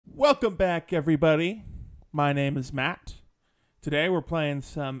Welcome back, everybody. My name is Matt. Today we're playing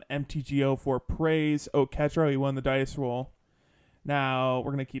some MTGO for Praise Oketra. He won the dice roll. Now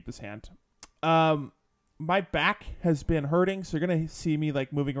we're gonna keep this hand. My back has been hurting, so you're gonna see me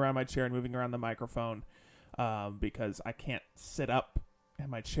like moving around my chair and moving around the microphone because I can't sit up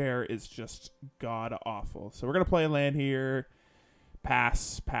and my chair is just god awful. So we're gonna play a land here.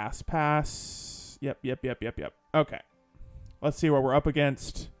 Pass, pass, pass. Yep. Okay. Let's see what we're up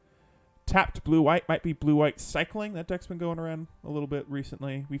against. Tapped blue-white. Might be blue-white cycling. That deck's been going around a little bit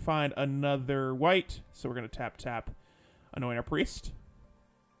recently. We find another white, so we're going to tap. Anoint our priest.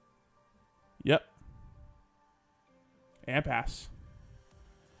 Yep. And pass.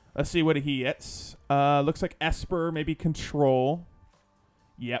 Let's see what he gets. Looks like Esper, maybe control.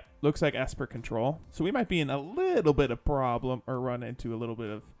 Yep. Looks like Esper control. So we might be in a little bit of problem, or run into a little bit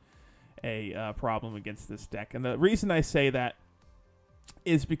of a problem against this deck. And the reason I say that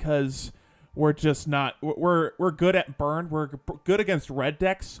is because we're just not we're good at burn. We're good against red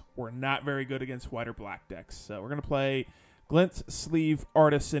decks. We're not very good against white or black decks. So we're gonna play Glint Sleeve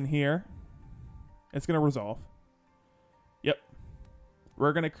Artisan here. It's gonna resolve. Yep.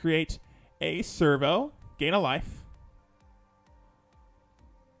 We're gonna create a servo, gain a life.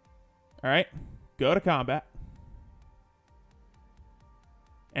 All right, go to combat.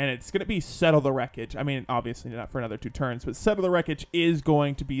 And it's going to be Settle the Wreckage. I mean, obviously not for another 2 turns, but Settle the Wreckage is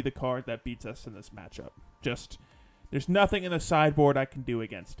going to be the card that beats us in this matchup. Just, there's nothing in the sideboard I can do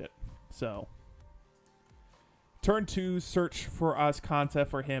against it. So, turn 2, Search for Us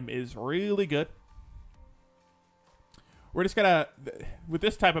concept for him is really good. We're just going to, with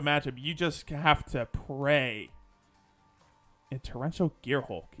this type of matchup, you just have to pray. And Torrential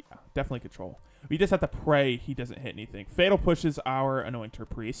Gearhulk, yeah, definitely control. We just have to pray he doesn't hit anything. Fatal pushes our Anointer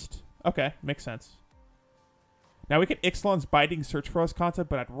Priest. Okay, makes sense. Now we can Ixalan's Biting Search for Us concept,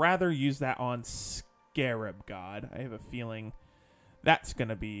 but I'd rather use that on Scarab God. I have a feeling that's going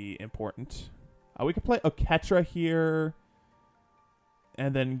to be important. We could play Oketra here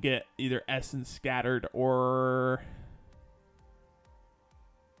and then get either Essence Scattered or...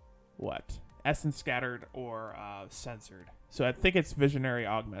 what? Essence Scattered or Censored. So I think it's Visionary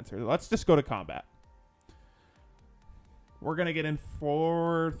Augmenter. Let's just go to combat. We're going to get in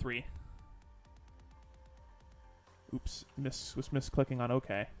for 3. Oops. Was misclicking on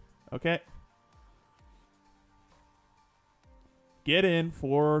OK. Okay. Get in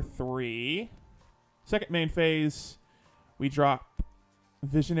for 3. Second main phase, we drop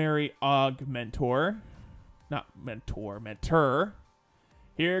Visionary Augmentor. Not Mentor. Mentor.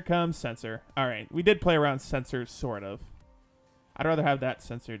 Here comes Censor. All right. We did play around Censor, sort of. I'd rather have that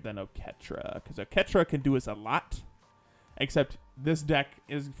censored than Oketra, because Oketra can do us a lot, except this deck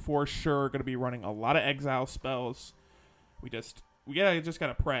is for sure going to be running a lot of exile spells. We just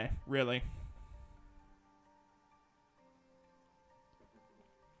gotta pray, really.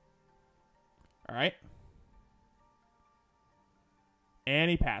 All right.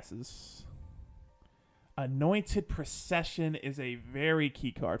 And he passes. Anointed Procession is a very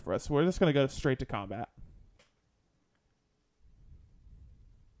key card for us, so we're just going to go straight to combat.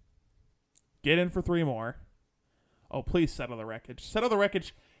 Get in for 3 more. Oh, please Settle the Wreckage. Settle the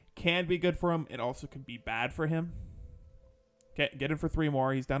Wreckage can be good for him. It also can be bad for him. Okay, get in for 3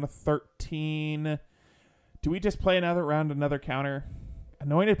 more. He's down to 13. Do we just play another round, another counter?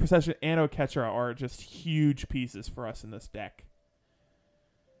 Anointed Procession and Oketra are just huge pieces for us in this deck.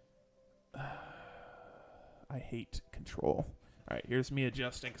 I hate control. All right, here's me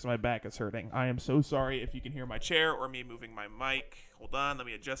adjusting because my back is hurting. I am so sorry if you can hear my chair or me moving my mic. Hold on, let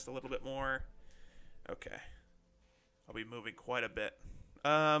me adjust a little bit more. Okay. I'll be moving quite a bit.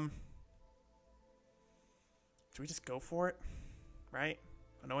 Should we just go for it? Right?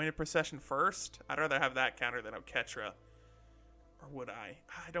 Anointed Procession first? I'd rather have that counter than Oketra. Or would I?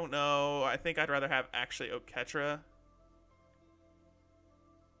 I don't know. I think I'd rather have actually Oketra.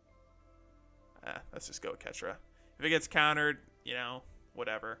 Let's just go Oketra. If it gets countered, you know,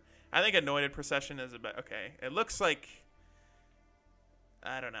 whatever. I think Anointed Procession is a bit... okay. It looks like...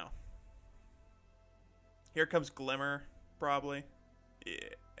 I don't know. Here comes Glimmer, probably.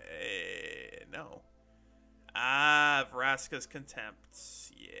 No. Vraska's Contempt.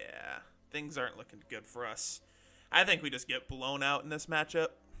 Yeah. Things aren't looking good for us. I think we just get blown out in this matchup.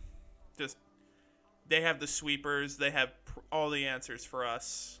 Just... they have the sweepers. They have all the answers for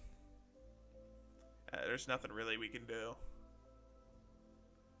us. There's nothing really we can do.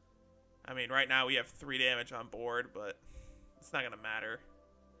 I mean, right now we have 3 damage on board, but it's not going to matter.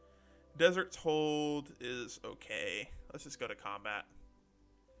 Desert's Hold is okay. Let's just go to combat.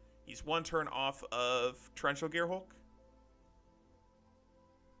 He's 1 turn off of Torrential Gearhulk.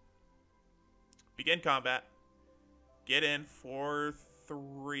 Begin combat. Get in for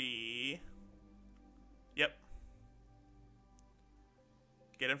 3. Yep.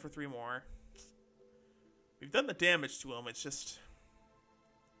 Get in for 3 more. We've done the damage to him. It's just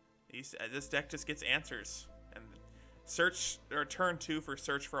this deck just gets answers, and search or turn 2 for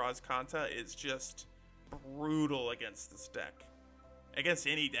Search for Azcanta is just brutal against this deck. Against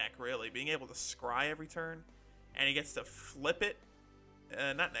any deck, really. Being able to scry every turn, and he gets to flip it.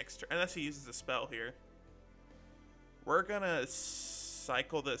 Not next turn, unless he uses a spell here. We're gonna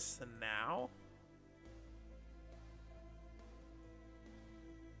cycle this now.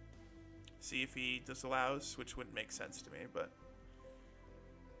 See if he disallows, which wouldn't make sense to me, but...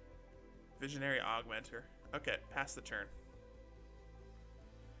 Visionary Augmenter. Okay, pass the turn.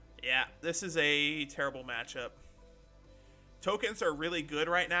 Yeah, this is a terrible matchup. Tokens are really good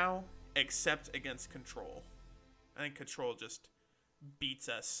right now, except against Control. I think Control just beats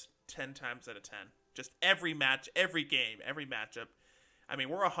us 10 times out of 10. Just every match, every game, every matchup. I mean,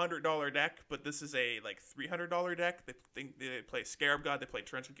 we're a $100 deck, but this is a like $300 deck. They play Scarab God, they play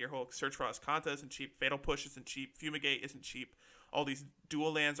Torrential Gearhulk, Search for Azcanta isn't cheap, Fatal Push isn't cheap, Fumigate isn't cheap, all these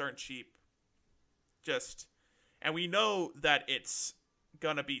dual lands aren't cheap. And we know that it's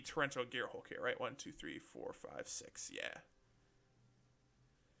gonna be Torrential Gearhulk here, right? 1, 2, 3, 4, 5, 6, yeah.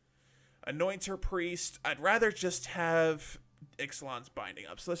 Anointer Priest. I'd rather just have Ixalan's Binding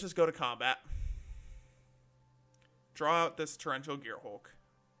up. So let's just go to combat. Draw out this Torrential Gearhulk.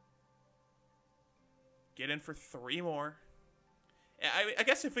 Get in for 3 more. I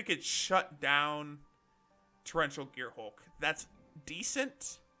guess if we could shut down Torrential Gearhulk, that's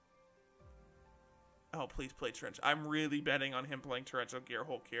decent. Oh, please play Torrential. I'm really betting on him playing Torrential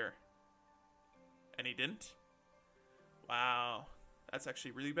Gearhulk here. And he didn't? Wow. That's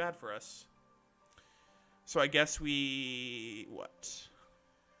actually really bad for us. So I guess we... what?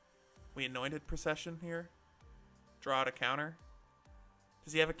 We Anointed Procession here? Draw out a counter?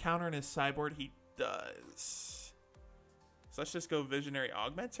 Does he have a counter in his sideboard? He does. So let's just go Visionary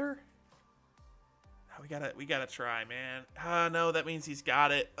Augmenter? Oh, we gotta try, man. No, that means he's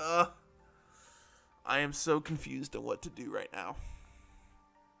got it. I am so confused on what to do right now.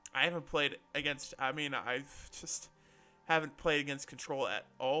 I haven't played against... I mean, I've just... haven't played against Control at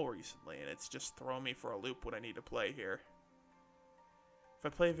all recently, and it's just thrown me for a loop when I need to play here. If I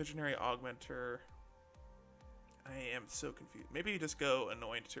play Visionary Augmenter, I am so confused. Maybe you just go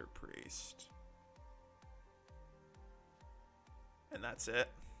Anointer Priest. And that's it.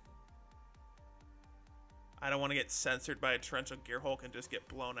 I don't want to get censored by a Torrential Gearhulk and just get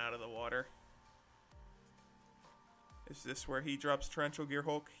blown out of the water. Is this where he drops Torrential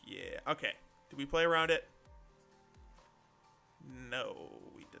Gearhulk? Yeah. Okay. Did we play around it? No,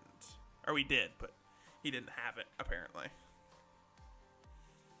 we didn't. Or we did, but he didn't have it, apparently.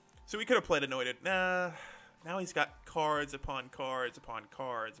 So we could have played Anointed. Nah. Now he's got cards upon cards upon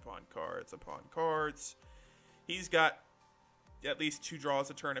cards upon cards upon cards. He's got at least 2 draws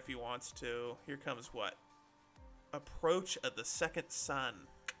a turn if he wants to. Here comes what? Approach of the Second Sun.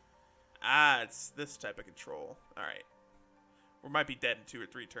 Ah, it's this type of control. Alright. We might be dead in 2 or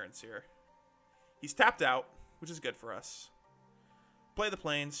 3 turns here. He's tapped out, which is good for us. Play the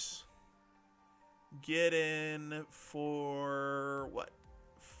plains. Get in for what?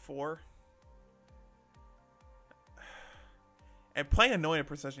 4? And playing Anointed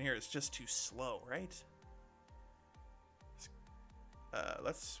Procession here is just too slow, right?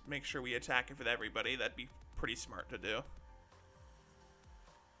 Let's make sure we attack it with everybody. That'd be pretty smart to do.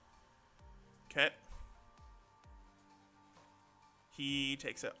 Okay. He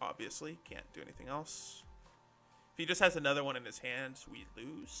takes it, obviously. Can't do anything else. If he just has another one in his hand, we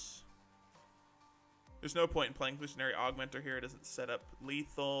lose. There's no point in playing Visionary Augmenter here. It doesn't set up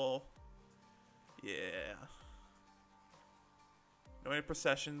lethal. Yeah. Anointed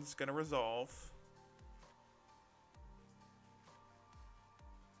Procession's gonna resolve.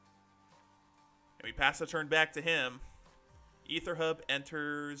 And we pass the turn back to him. Ether Hub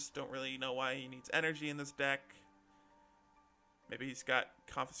enters. Don't really know why he needs energy in this deck. Maybe he's got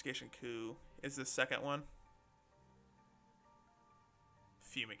Confiscation Coup. Is this second one?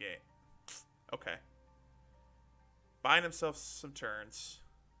 Fumigate. Okay. Buying himself some turns.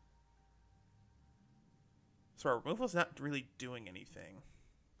 So our removal's not really doing anything,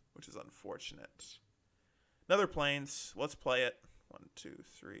 which is unfortunate. Another plains. Let's play it. 1, 2,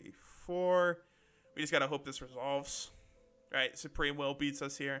 3, 4. We just gotta hope this resolves. Right, Supreme Will beats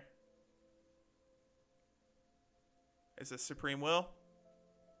us here. Is this Supreme Will?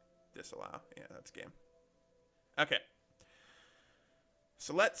 Disallow. Yeah, that's game. Okay.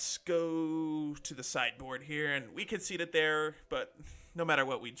 So let's go to the sideboard here, and we conceded there, but no matter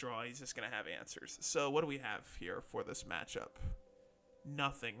what we draw, he's just going to have answers. So what do we have here for this matchup?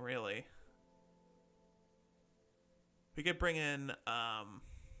 Nothing, really. We could bring in,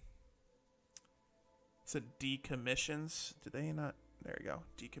 it's a decommissions. Did they not? There we go.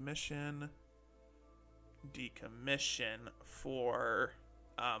 Decommission for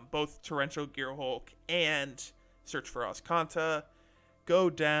both Torrential Gearhulk and Search for Oscanta. Go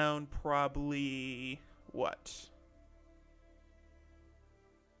down probably, what?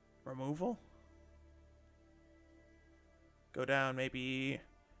 Removal? Go down maybe...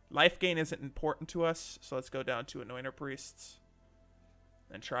 Life gain isn't important to us, so let's go down to Anointer Priests.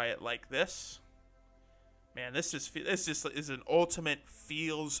 And try it like this. Man, this just is an ultimate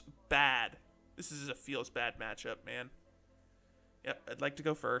feels bad. This is a feels bad matchup, man. Yep, I'd like to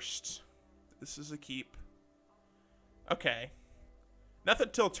go first. This is a keep. Okay. Nothing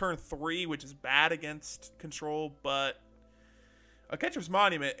till turn 3, which is bad against control, but Oketra's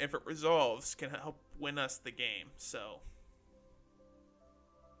Monument, if it resolves, can help win us the game, so.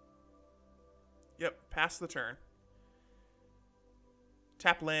 Yep, pass the turn.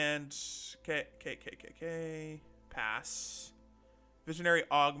 Tap land, pass. Visionary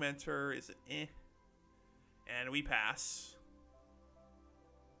Augmenter is an eh. And we pass.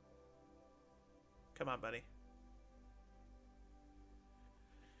 Come on, buddy.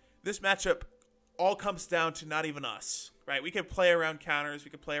 This matchup all comes down to not even us, right? We can play around counters, we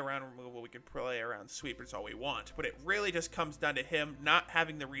can play around removal, we can play around sweepers all we want, but it really just comes down to him not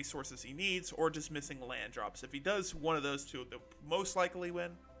having the resources he needs or just missing land drops. If he does one of those two, they'll most likely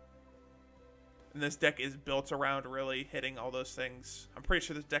win. And this deck is built around really hitting all those things. I'm pretty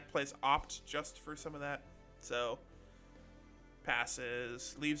sure this deck plays Opt just for some of that. So,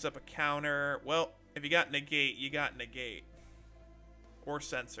 passes, leaves up a counter. Well, if you got Negate, you got Negate. Or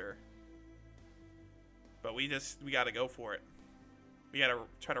Censor. But we gotta go for it. We gotta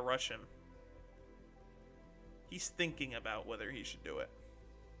try to rush him. He's thinking about whether he should do it.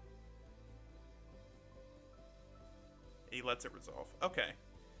 He lets it resolve. Okay.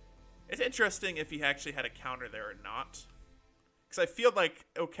 It's interesting if he actually had a counter there or not. Because I feel like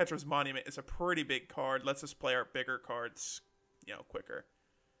Oketra's Monument is a pretty big card. Lets us play our bigger cards, quicker.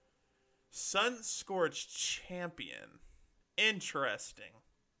 Sun-Scorched Champion. Interesting.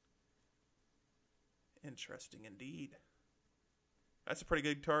 Interesting indeed. That's a pretty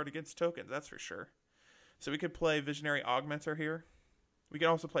good card against tokens, that's for sure. So we could play Visionary Augmenter here. We could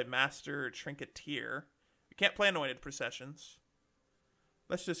also play Master Trinketeer. We can't play Anointed Processions.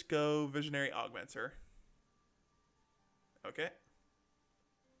 Let's just go Visionary Augmenter. Okay.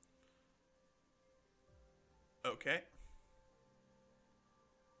 Okay.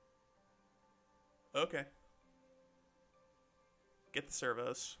 Okay. Get the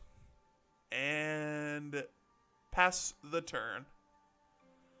servos. And pass the turn.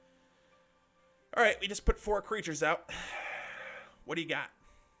 Alright, we just put 4 creatures out. What do you got?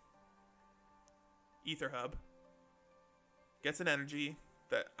 Ether Hub. Gets an energy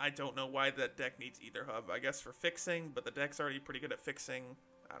that I don't know why that deck needs Ether Hub. I guess for fixing, but the deck's already pretty good at fixing.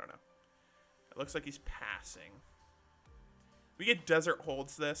 I don't know. It looks like he's passing. We get Desert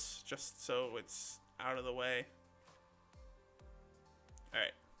Holds this, just so it's out of the way.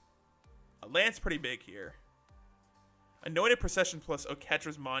 Alright. A land's pretty big here. Anointed Procession plus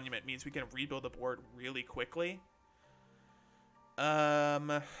Oketra's Monument means we can rebuild the board really quickly.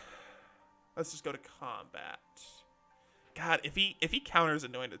 Let's just go to combat. God, if he counters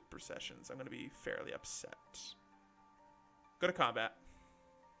Anointed Processions, I'm gonna be fairly upset. Go to combat.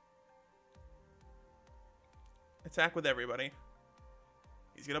 Attack with everybody.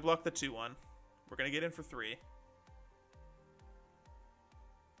 He's gonna block the 2/1. We're gonna get in for 3.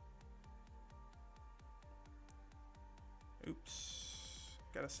 Oops.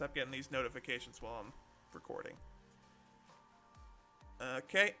 Gotta stop getting these notifications while I'm recording.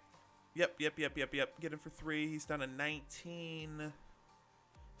 Okay. Yep. Get him for 3. He's done a 19.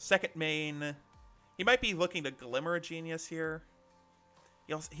 Second main. He might be looking to Glimmer a Genius here.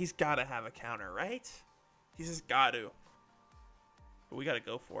 He's gotta have a counter, right? He's just got to. But we gotta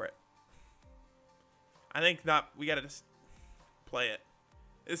go for it. I think not. We gotta just play it.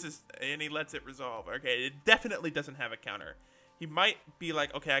 And he lets it resolve. Okay, it definitely doesn't have a counter. He might be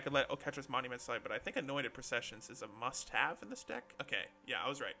like, okay, I could let Oketra's Monument slide, but I think Anointed Processions is a must-have in this deck. Okay, yeah, I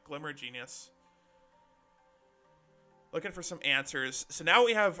was right. Glimmer Genius. Looking for some answers. So now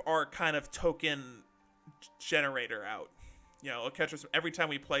we have our kind of token generator out. Oketra's, every time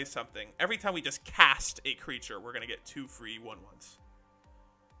we play something, every time we just cast a creature, we're going to get 2 free 1/1s.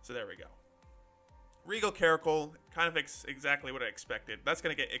 So there we go. Regal Caracal, kind of exactly what I expected. That's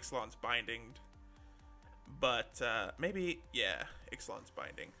going to get Ixalan's Binding. But maybe, yeah, Ixalan's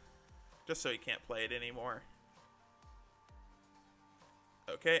Binding. Just so he can't play it anymore.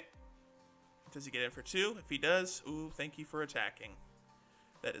 Okay. Does he get in for 2? If he does, ooh, thank you for attacking.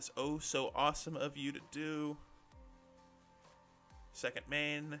 That is oh so awesome of you to do. Second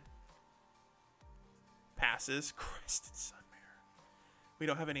main. Passes. Crested Sunmare. We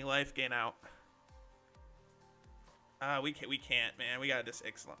don't have any life gain out. We can't, man. We gotta just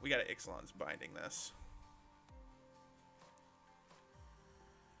Ixalan. We gotta Ixalan's Binding this.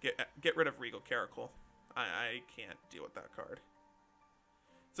 Get rid of Regal Caracal. I can't deal with that card.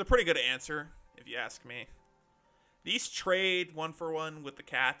 It's a pretty good answer, if you ask me. These trade 1-for-1 with the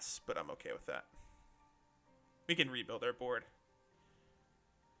cats, but I'm okay with that. We can rebuild our board.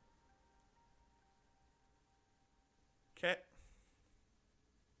 Okay.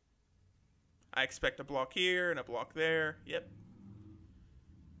 I expect a block here and a block there. Yep.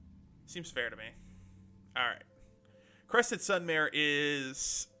 Seems fair to me. Alright. Crested Sunmare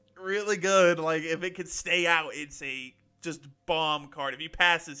is really good. Like, if it could stay out, it's a just bomb card. If he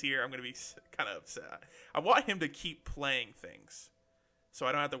passes here, I'm going to be kind of upset. I want him to keep playing things, so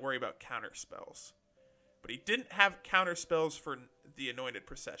I don't have to worry about counter spells. But he didn't have counter spells for the Anointed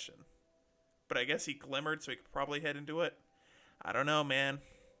Procession. But I guess he glimmered, so he could probably head into it. I don't know, man.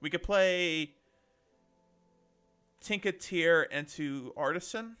 We could play Tinketeer into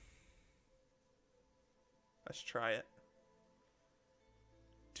Artisan. Let's try it.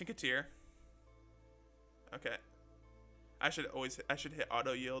 Tinketeer. Okay. I should hit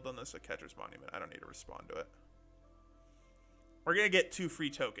auto yield on this Oketra's Monument. I don't need to respond to it. We're gonna get 2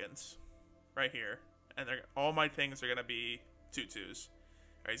 free tokens right here, and all my things are gonna be 2/2s.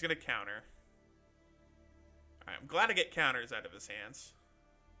 All right, he's gonna counter. All right, I'm glad to get counters out of his hands.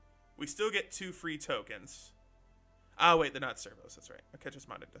 We still get 2 free tokens. Oh wait, they're not servos. That's right. Oketra's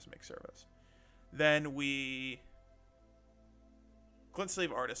Monument doesn't make servos. Then we Glint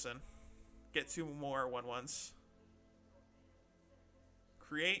Sleeve Artisan. Get 2 more 1/1s.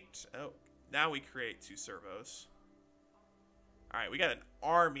 Create. Oh, now we create 2 servos. All right, we got an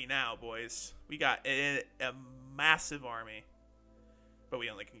army now, boys. We got a massive army. But we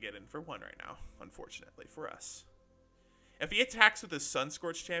only can get in for 1 right now, unfortunately for us. If he attacks with his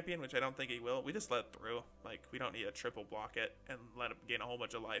Sunscorched Champion, which I don't think he will, we just let it through. Like, we don't need to triple block it and let him gain a whole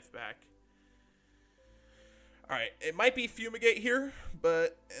bunch of life back. Alright, it might be Fumigate here,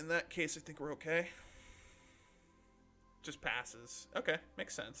 but in that case, I think we're okay. Just passes. Okay,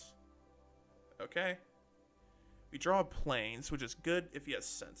 makes sense. Okay. We draw Plains, which is good if he has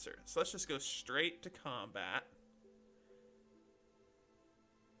Censor. So let's just go straight to combat.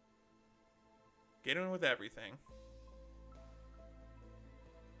 Get in with everything.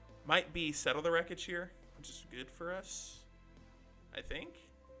 Might be Settle the Wreckage here, which is good for us. I think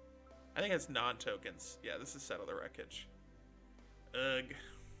it's non-tokens. Yeah, this is Settle the Wreckage. Ugh.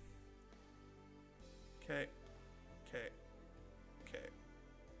 Okay. Okay. Okay.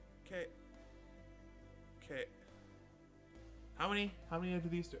 Okay. Okay. How many do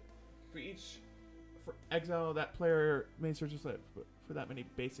these do? For each, for exile, that player may search his life, but for that many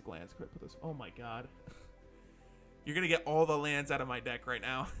basic lands, could I put this? Oh my god. You're gonna get all the lands out of my deck right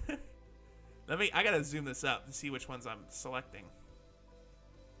now. I gotta zoom this up to see which ones I'm selecting.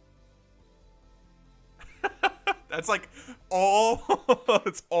 That's like all,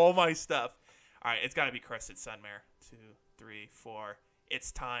 it's all my stuff. All right, it's gotta be Crested Sunmare. 2, 3, 4.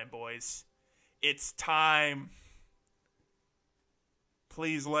 It's time, boys. It's time.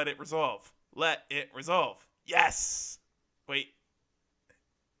 Please let it resolve. Let it resolve. Yes. Wait.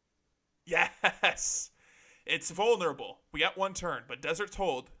 Yes. It's vulnerable. We got 1 turn, but Desert's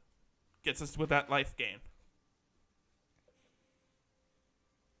Hold gets us with that life gain.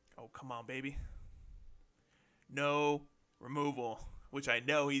 Oh, come on, baby. No removal, which I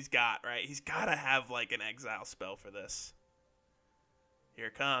know he's got, right? He's got to have, like, an exile spell for this. Here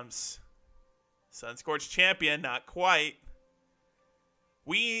it comes. Sunscorched Champion, not quite.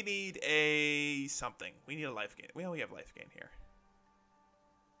 We need a something. We need a life gain. We only have life gain here.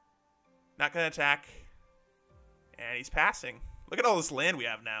 Not going to attack. And he's passing. Look at all this land we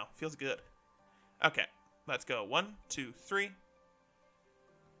have now. Feels good. Okay, let's go. 1, 2, 3.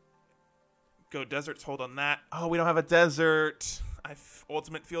 Go Desert's Hold on that. Oh, we don't have a desert.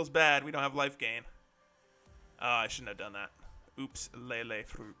 Ultimate feels bad. We don't have life gain. Oh, I shouldn't have done that. Oops, lele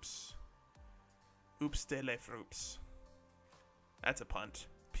froops. Oops, de le froops. That's a punt.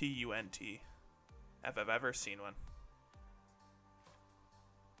 P-U-N-T. If I've ever seen one.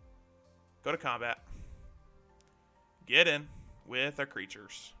 Go to combat. Get in with our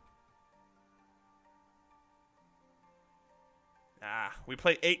creatures. Ah, we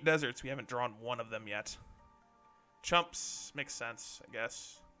play 8 deserts. We haven't drawn one of them yet. Chumps. Makes sense, I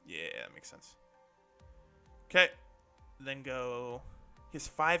guess. Yeah, that makes sense. Okay. Then go... He has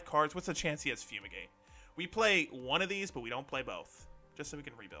 5 cards. What's the chance he has Fumigate? We play one of these, but we don't play both. Just so we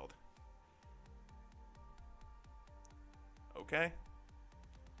can rebuild. Okay.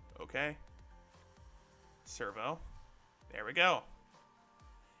 Okay. Servo. There we go.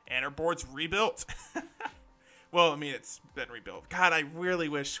 And our board's rebuilt. Well, I mean, it's been rebuilt. God, I really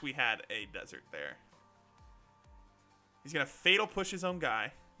wish we had a desert there. He's going to Fatal Push his own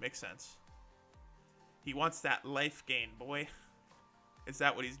guy. Makes sense. He wants that life gain, boy. Is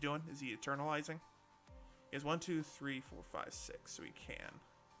that what he's doing? Is he eternalizing? He has 1, 2, 3, 4, 5, 6, so he can.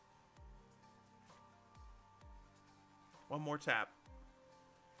 One more tap.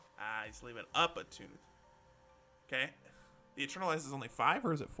 Ah, he's leaving up a 2. Okay. The eternalize is only 5,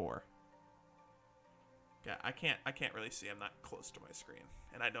 or is it 4? Yeah, I can't really see. I'm not close to my screen,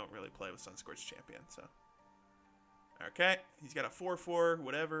 and I don't really play with Sunscorched Champion, so. Okay, he's got a 4/4,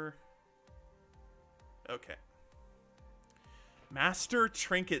 whatever. Okay. Master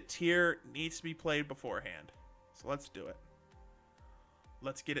Trinket tier needs to be played beforehand, so let's do it.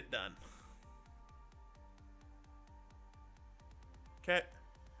 Let's get it done. Okay.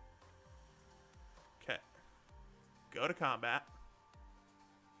 Okay. Go to combat.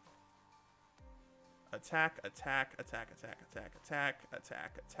 Attack, attack, attack, attack, attack, attack,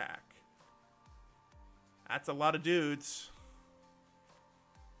 attack, attack. That's a lot of dudes.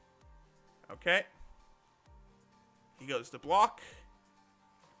 Okay. He goes to block.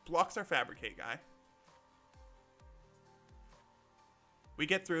 Blocks our Fabricate guy. We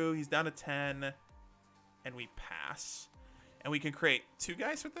get through. He's down to 10. And we pass. And we can create 2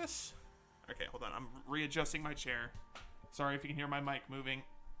 guys with this. Okay, hold on. I'm readjusting my chair. Sorry if you can hear my mic moving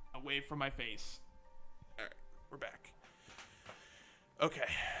away from my face. Alright, we're back. Okay.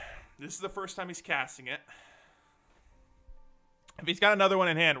 This is the first time he's casting it. If he's got another one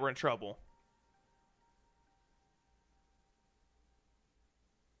in hand, we're in trouble.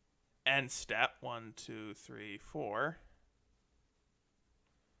 End step. 1, 2, 3, 4.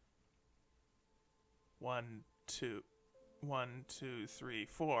 1, 2. 1, 2, 3,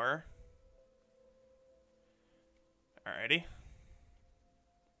 4. Alrighty.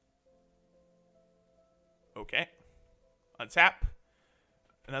 Okay. Untap.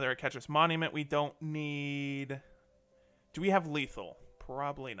 Another Oketra's Monument we don't need. Do we have lethal?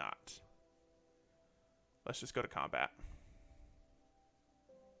 Probably not. Let's just go to combat.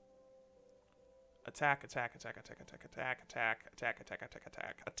 Attack, attack, attack, attack, attack, attack, attack, attack, attack, attack,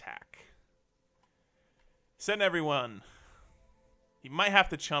 attack, attack. Send everyone. He might have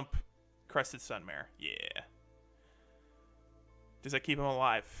to chump Crested Sunmare. Yeah. Does that keep him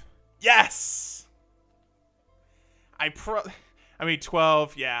alive? Yes! I mean,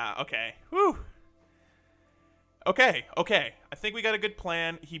 12. Yeah, okay. Whew. Okay, okay. I think we got a good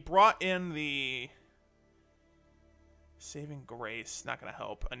plan. He brought in the... Saving Grace. Not going to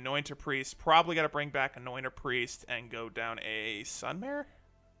help. Anointer Priest. Probably got to bring back Anointer Priest and go down a Sunmare?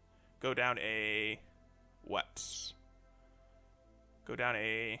 Go down a... What? Go down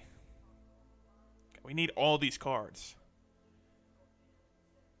a... We need all these cards.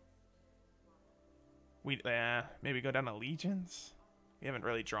 Maybe go down to Legions? We haven't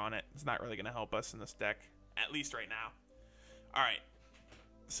really drawn it. It's not really going to help us in this deck. At least right now. Alright.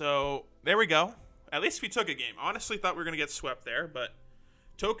 So, there we go. At least we took a game. Honestly thought we were going to get swept there, but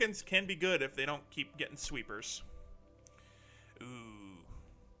tokens can be good if they don't keep getting sweepers. Ooh.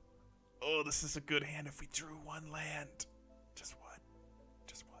 Oh, this is a good hand if we drew 1 land. Just one.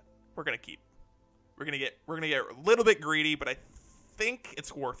 Just one. We're going to keep. We're going to get a little bit greedy, but I think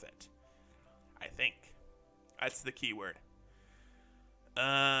it's worth it. I think. That's the key word.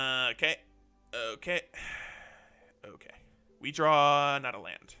 Okay. Okay. Okay. We draw not a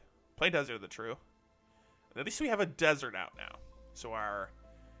land. Play Desert of the True. At least we have a desert out now. So our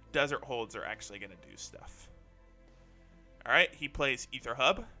desert holds are actually going to do stuff. Alright, he plays Ether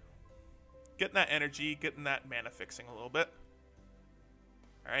Hub. Getting that energy, getting that mana fixing a little bit.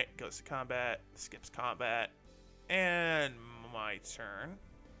 Alright, goes to combat, skips combat. And my turn.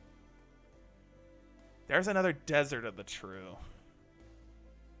 There's another Desert of the True.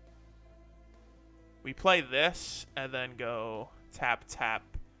 We play this, and then go tap, tap,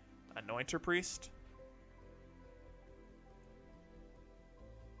 Anointer Priest.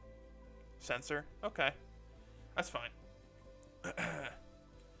 Censor? Okay. That's fine.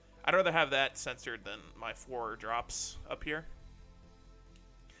 I'd rather have that censored than my 4 drops up here.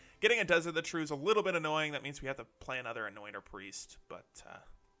 Getting a Desert of the True is a little bit annoying. That means we have to play another Anointer Priest, but,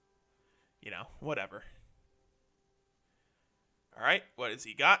 you know, whatever. Alright, what has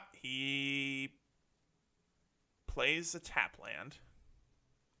he got? He plays a tap land.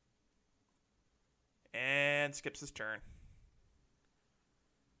 And skips his turn.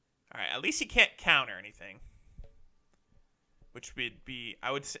 Alright, at least he can't counter anything. Which would be,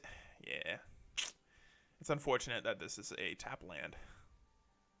 I would say, yeah. It's unfortunate that this is a tap land.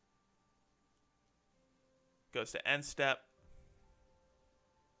 Goes to end step.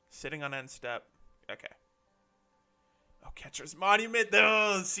 Sitting on end step. Okay. Oketra's Monument.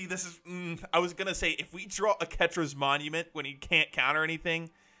 Oh, see, this is... I was going to say, if we draw Oketra's Monument when he can't counter anything,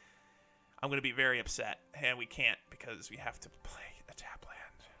 I'm going to be very upset. And we can't because we have to play a tap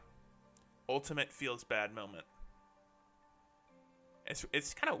land. Ultimate feels bad moment.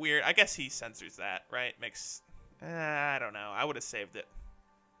 It's kind of weird. I guess he censors that, right? Makes... I don't know. I would have saved it.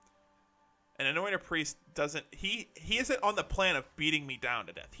 An Anointer Priest doesn't... He isn't on the plan of beating me down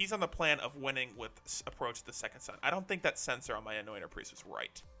to death. He's on the plan of winning with Approach to the Second Sun. I don't think that censor on my Anointer Priest was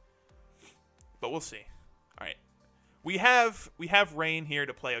right. But we'll see. Alright. We have Rain here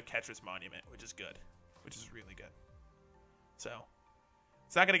to play Oketra's Monument, which is good. Which is really good. So,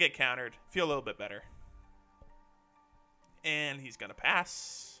 it's not going to get countered. Feel a little bit better. And he's going to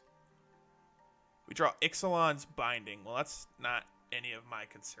pass. We draw Ixalan's Binding. Well, that's not any of my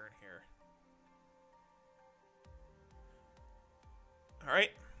concern here. All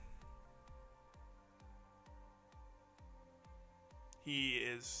right. He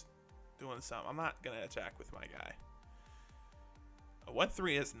is doing something. I'm not going to attack with my guy. A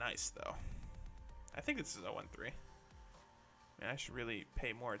 1-3 is nice, though. I think this is a 1-3. Man, I should really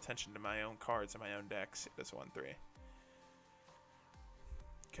pay more attention to my own cards and my own decks. It is a 1-3.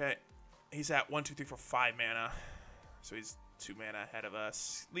 Okay. He's at 1, 2, 3, 4, 5 mana. So he's 2 mana ahead of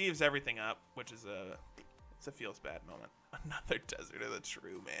us. Leaves everything up, which is it's a feels bad moment. Another Desert of the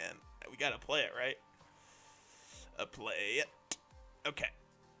True, man. We gotta play it, right? Play it. Okay.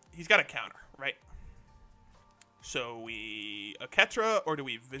 He's got a counter, right? So we Oketra, or do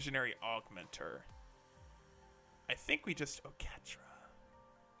we Visionary Augmenter? I think we just Oketra.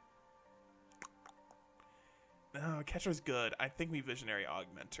 No, Oketra's good. I think we Visionary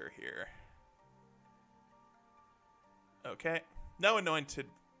Augmenter here. Okay. No Anointed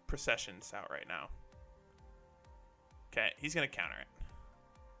Processions out right now. Okay, he's going to counter it.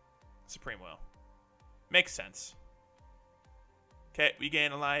 Supreme Will. Makes sense. Okay, we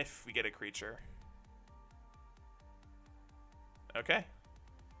gain a life. We get a creature. Okay.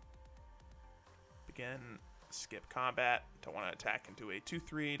 Begin. Skip combat. Don't want to attack into a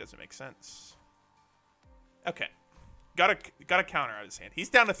 2-3. Doesn't make sense. Okay. Got a counter out of his hand. He's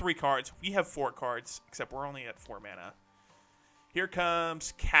down to 3 cards. We have 4 cards, except we're only at 4 mana. Here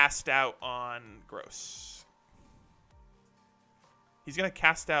comes Cast Out on Gross. He's going to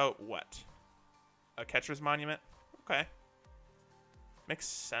cast out what? Oketra's Monument? Okay. Makes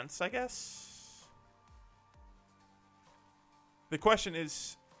sense, I guess. The question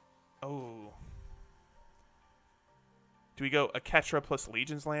is... Oh. Do we go Oketra plus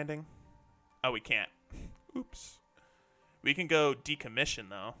Legion's Landing? Oh, we can't. Oops. We can go Decommission,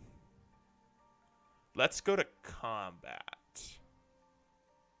 though. Let's go to Combat.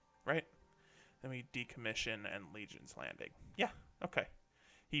 Right? Then we Decommission and Legion's Landing. Yeah, okay.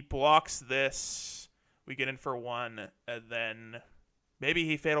 He blocks this. We get in for 1, and then maybe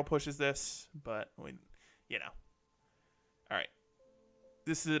he Fatal Pushes this, but we, you know. All right.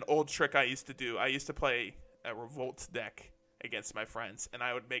 This is an old trick I used to do. I used to play a Revolt deck against my friends, and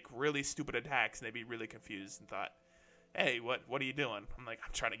I would make really stupid attacks, and they'd be really confused and thought, hey, what are you doing? I'm like,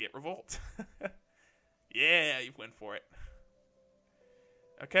 I'm trying to get Revolt. Yeah, you went for it.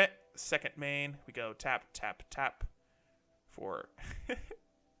 Okay, second main, we go tap, tap, tap for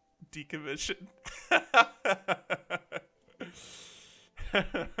Decommission.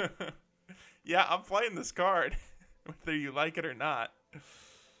 Yeah, I'm playing this card, whether you like it or not.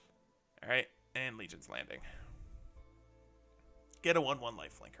 All right, and Legion's Landing. Get a 1/1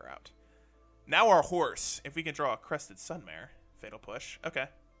 lifelinker out. Now our horse, if we can draw a Crested Sunmare, Fatal Push. Okay.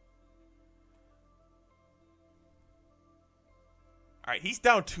 All right, he's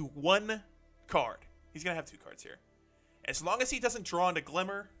down to 1 card. He's going to have 2 cards here. As long as he doesn't draw into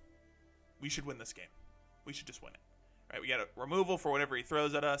Glimmer, we should win this game. We should just win it. All right, we got a removal for whatever he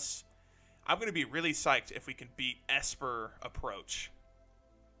throws at us. I'm going to be really psyched if we can beat Esper Approach.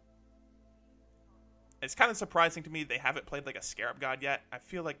 It's kind of surprising to me they haven't played like a Scarab God yet. I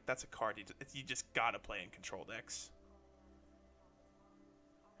feel like that's a card you just got to play in control decks.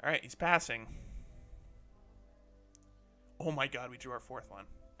 All right, he's passing. Oh my god, we drew our 4th one.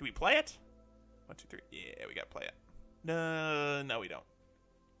 Do we play it? 1, 2, 3. Yeah, we got to play it. No, we don't.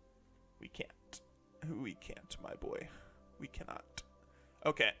 We can't. We can't, my boy. We cannot.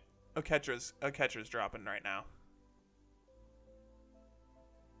 Okay. Oketra's dropping right now.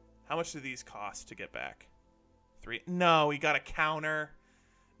 How much do these cost to get back? 3. No, we got a counter.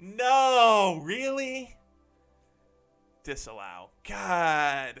 No, really? Disallow.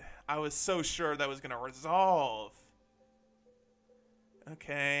 God, I was so sure that was going to resolve.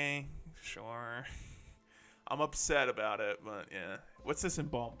 Okay, sure. I'm upset about it, but yeah. What's this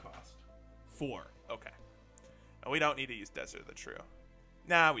embalm cost? 4. Okay. And we don't need to use Desert of the True.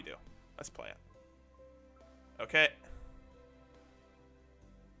 Nah, we do. Let's play it. Okay.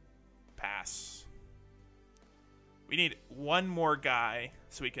 Pass. We need one more guy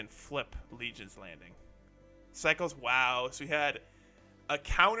so we can flip Legion's Landing. Cycles, wow. So we had a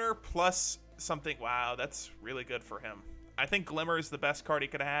counter plus something. Wow, that's really good for him. I think Glimmer is the best card he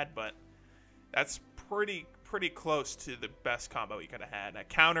could have had, but that's pretty close to the best combo he could have had. A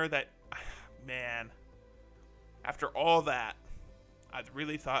counter that, man, after all that, I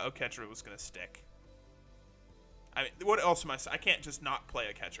really thought Oketra was going to stick. I mean, what else am I saying? I can't just not play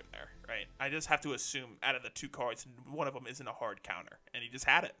Oketra there, right? I just have to assume out of the 2 cards, one of them isn't a hard counter. And he just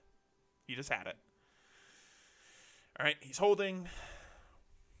had it. He just had it. All right, he's holding.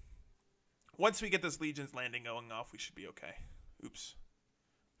 Once we get this Legion's Landing going off, we should be okay. Oops.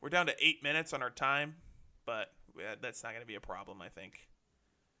 We're down to 8 minutes on our time, but that's not going to be a problem, I think.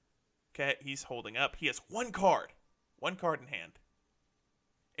 Okay, he's holding up. He has 1 card. 1 card in hand.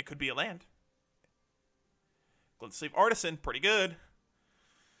 It could be a land. Glint Sleeve Artisan, pretty good.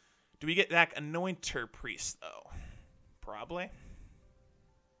 Do we get back Anointer Priest, though? Probably.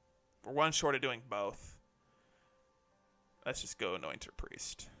 We're 1 short of doing both. Let's just go Anointer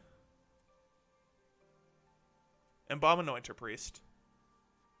Priest. Embalm Anointer Priest.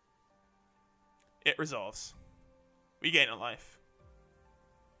 It resolves. We gain a life.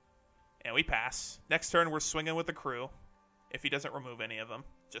 And we pass. Next turn, we're swinging with the crew. If he doesn't remove any of them.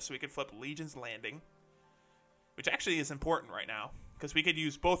 Just so we can flip Legion's Landing. Which actually is important right now. Because we could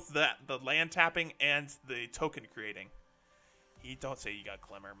use both the land tapping and the token creating. Don't say you got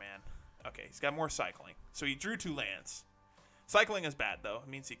Glimmer, man. Okay, he's got more cycling. So he drew 2 lands. Cycling is bad, though. It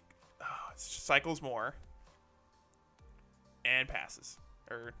means he cycles more. And passes.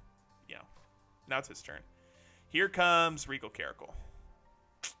 Or, you know. Now it's his turn. Here comes Regal Caracal.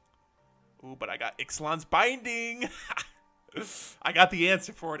 Ooh, but I got Ixalan's Binding. I got the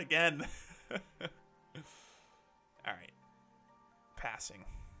answer for it again. All right. Passing.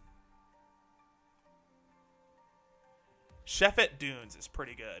 Sheffet Dunes is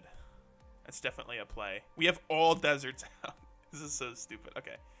pretty good. That's definitely a play. We have all deserts out. This is so stupid.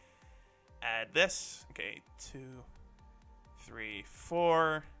 Okay. Add this. Okay, 2, 3,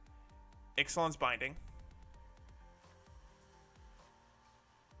 4. Ixalan's Binding.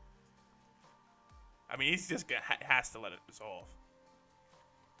 I mean, he's just has to let it resolve.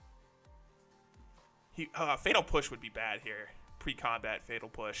 Fatal Push would be bad here. Pre-combat Fatal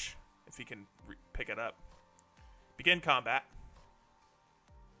Push, if he can pick it up. Begin combat.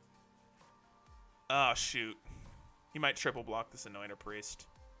 Oh, shoot. He might triple block this Anointer Priest.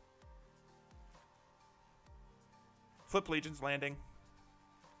 Flip Legion's Landing.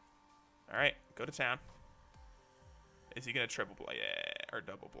 Alright, go to town. Is he going to triple block? Yeah, or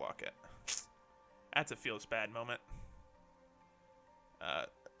double block it. That's a feels bad moment.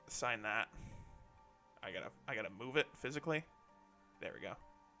 Sign that. I gotta move it physically. There we go.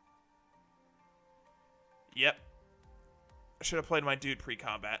 Yep. I should have played my dude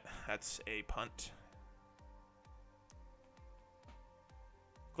pre-combat. That's a punt.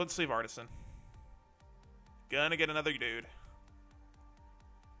 Glint Sleeve Artisan. Gonna get another dude.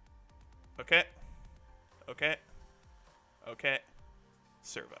 Okay. Okay. Okay.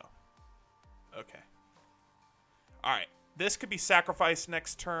 Servo. Okay. Alright. This could be sacrificed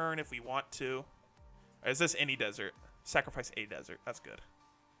next turn if we want to. Or is this any desert? Sacrifice a desert. That's good.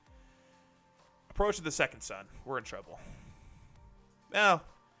 Approach of the Second Sun. We're in trouble. No.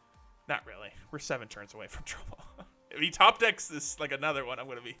 Not really. We're 7 turns away from trouble. If he top decks this like another one, I'm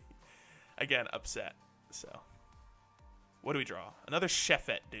going to be, again, upset. So, what do we draw? Another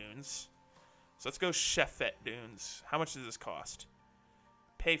Sheffet Dunes. So let's go Sheffet Dunes. How much does this cost?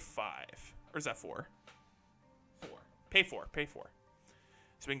 Pay 5. Or is that 4? 4. Pay 4. Pay 4.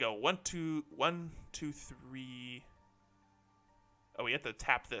 So we can go 1, 2, 3. Oh, we have to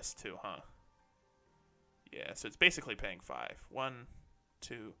tap this too, huh? Yeah, so it's basically paying 5. 1,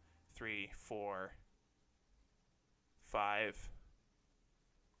 2, 3, 4, 5.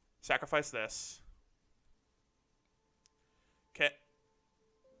 Sacrifice this. Okay.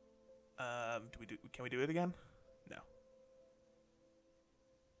 Can we do it again? No.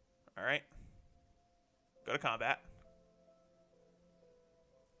 All right. Go to combat.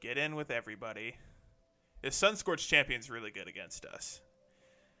 Get in with everybody. This Sunscorched Champion's really good against us.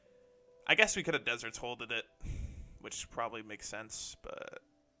 I guess we could have Desert's Holded it, which probably makes sense, but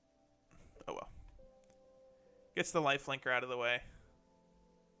oh well. Gets the lifelinker out of the way.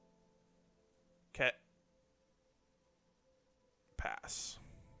 Okay. Pass.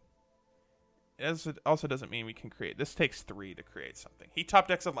 It also doesn't mean we can create. This takes 3 to create something. He top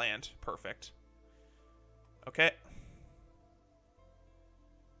decks a land. Perfect. Okay.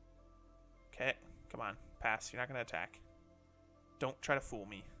 Okay. Come on. Pass. You're not going to attack. Don't try to fool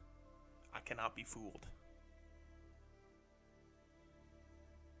me. I cannot be fooled.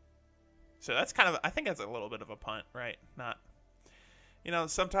 So that's kind of, I think that's a little bit of a punt, right? Not, you know,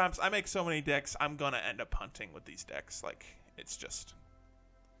 sometimes I make so many decks, I'm going to end up punting with these decks. Like, it's just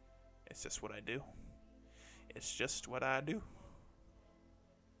what I do. It's just what I do.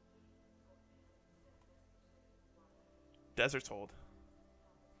 Desert's Hold.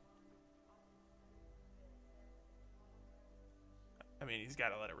 I mean, he's got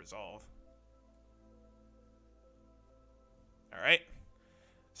to let it resolve. All right.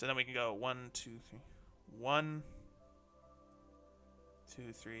 So then we can go 1, 2, 3. 1,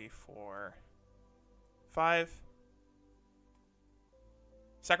 2, 3, 4, 5.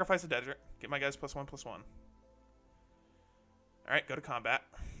 Sacrifice the desert. Get my guys +1/+1. All right, go to combat.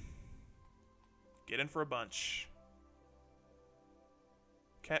 Get in for a bunch.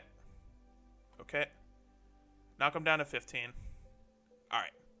 Okay. Okay. Knock them down to 15. All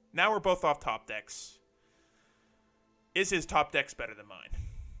right. Now we're both off top decks. Is his top decks better than mine?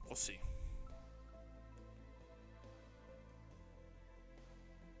 We'll see.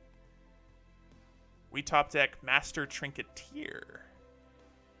 We top deck Master Trinketeer.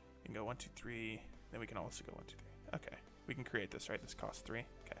 We can go 1, 2, 3. Then we can also go 1, 2, 3. Okay. We can create this, right? This costs 3.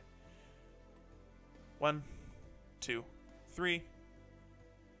 Okay. 1, 2, 3.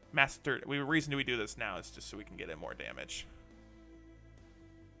 Master. The reason we do this now is just so we can get in more damage.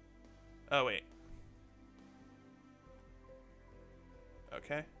 Oh, wait.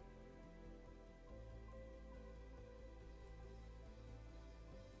 Okay.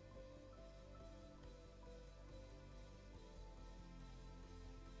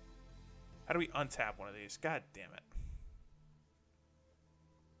 How do we untap one of these? God damn it.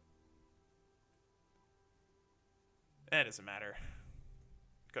 It doesn't matter.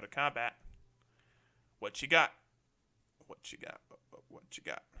 Go to combat. What you got? What you got? What you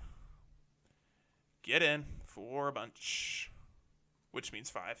got? Get in for a bunch. Which means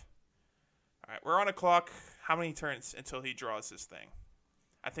 5. All right, we're on a clock. How many turns until he draws this thing?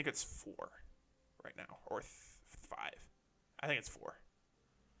 I think it's 4 right now. Or 5. I think it's 4.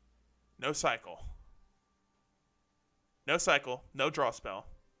 No cycle. No cycle. No draw spell.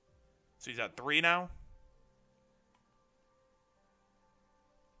 So he's at 3 now.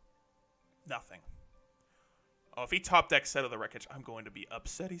 Nothing. Oh, if he top decks Settle the Wreckage, I'm going to be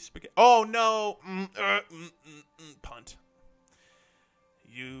upsetty spaghetti. Oh, no. Punt.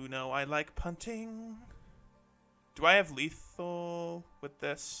 You know I like punting. Do I have lethal with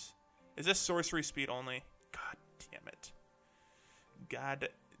this? Is this sorcery speed only? God damn it. God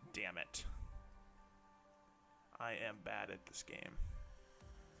damn it. I am bad at this game.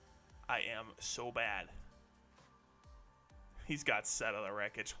 I am so bad. He's got Settle the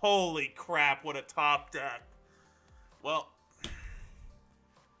Wreckage. Holy crap, what a top deck. Well,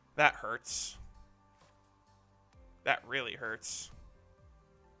 that hurts. That really hurts.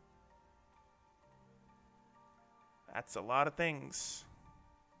 That's a lot of things.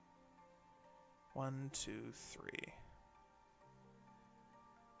 1, 2, 3.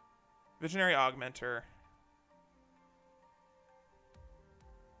 Visionary Augmenter.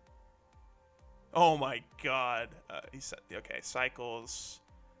 Oh my god. He said, okay, cycles.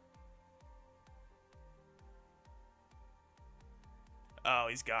 Oh,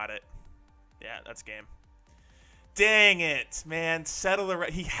 he's got it. Yeah, that's game. Dang it, man. Settle the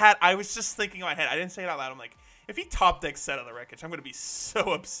Wreckage. He had, I was just thinking in my head. I didn't say it out loud. I'm like, if he top decks Settle the Wreckage, I'm going to be so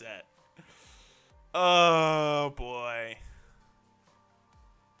upset. Oh, boy.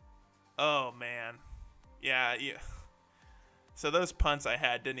 Oh, man. Yeah. So those punts I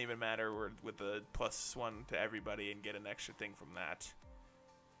had didn't even matter with the +1 to everybody and get an extra thing from that.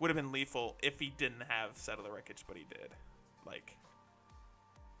 Would have been lethal if he didn't have Settle the Wreckage, but he did. Like,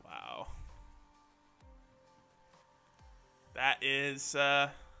 wow. That is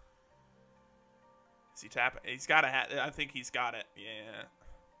he tapping? He's got a hat. I think he's got it. Yeah.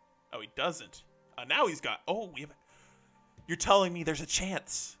 Oh, he doesn't. Now he's got. Oh, we have. You're telling me there's a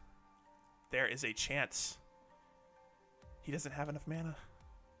chance. There is a chance. He doesn't have enough mana.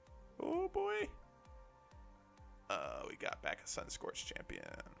 Oh boy. We got back a Sunscorched champion.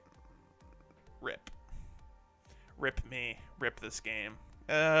 Rip. Rip me. Rip this game.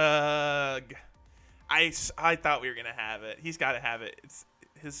 Ugh. I thought we were gonna have it. He's got to have it. It's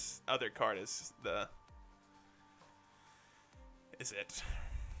his other card is it.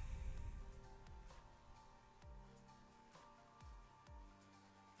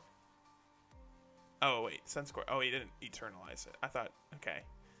 Oh wait, Sunscore. Oh, he didn't eternalize it. I thought, okay.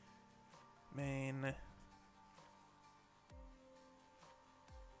 Main.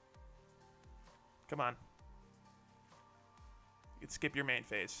 Come on. You can skip your main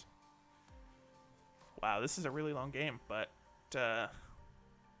phase. Wow, this is a really long game, but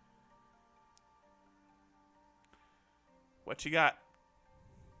what you got?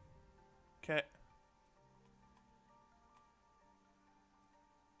 Okay.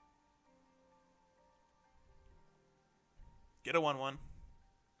 Get a 1/1.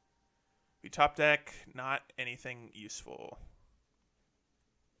 We top deck, not anything useful.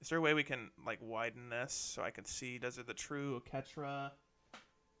 Is there a way we can like widen this so I can see? Does it the true Oketra?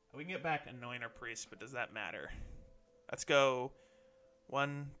 We can get back Anointer Priest, but does that matter? Let's go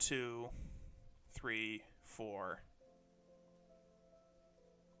 1, 2, 3, 4.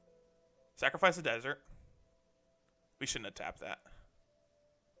 Sacrifice the desert. We shouldn't have tapped that.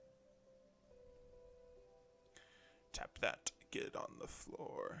 Tap that. Get it on the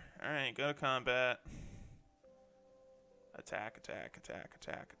floor. Alright, go to combat. Attack, attack, attack,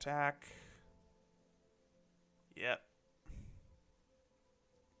 attack, attack. Yep.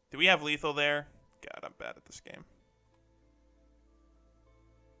 Do we have lethal there? God, I'm bad at this game.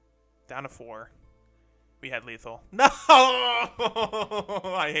 Down to 4. We had lethal. No!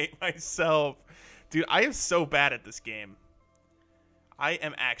 I hate myself. Dude, I am so bad at this game. I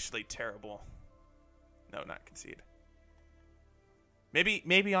am actually terrible. No, not concede.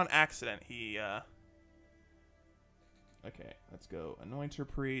 Maybe on accident he Okay, let's go. Anointer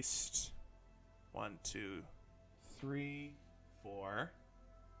Priest. 1, 2, 3, 4.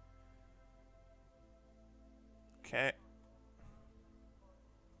 Okay.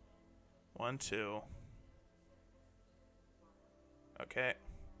 1, 2. Okay.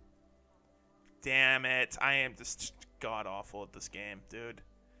 Damn it. I am just god awful at this game, dude.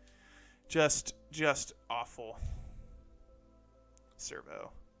 Just awful.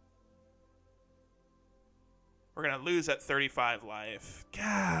 Servo. We're gonna lose at 35 life.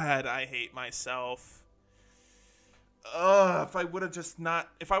 God, I hate myself. If I would have just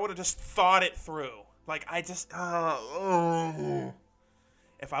thought it through. Like I just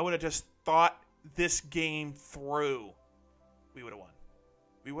if I would have just thought this game through, we would have won.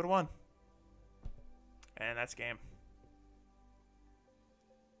 We would have won. And that's game.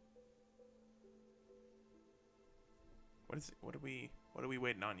 What is it? What are we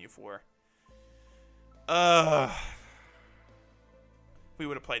waiting on you for? If we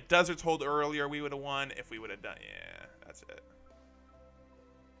would have played Desert's Hold earlier, we would have won. If we would have done, yeah, that's it.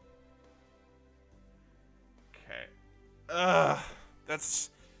 Okay. I'm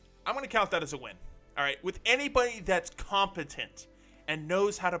gonna count that as a win. All right, with anybody that's competent and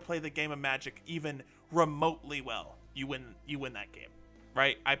knows how to play the game of Magic even remotely well, you win that game,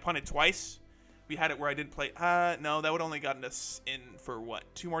 right? I punted twice. We had it where I didn't play. No, that would only gotten us in for what?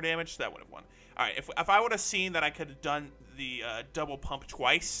 2 more damage. So that would have won. All right, if I would have seen that I could have done the double pump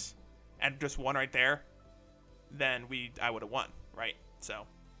twice and just won right there, then I would have won, right? So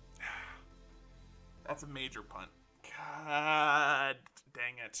that's a major punt. God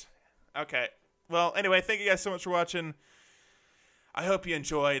dang it. Okay. Well, anyway, thank you guys so much for watching. I hope you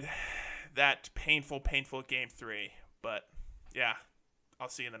enjoyed that painful game 3. But yeah, I'll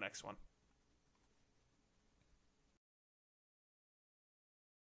see you in the next one.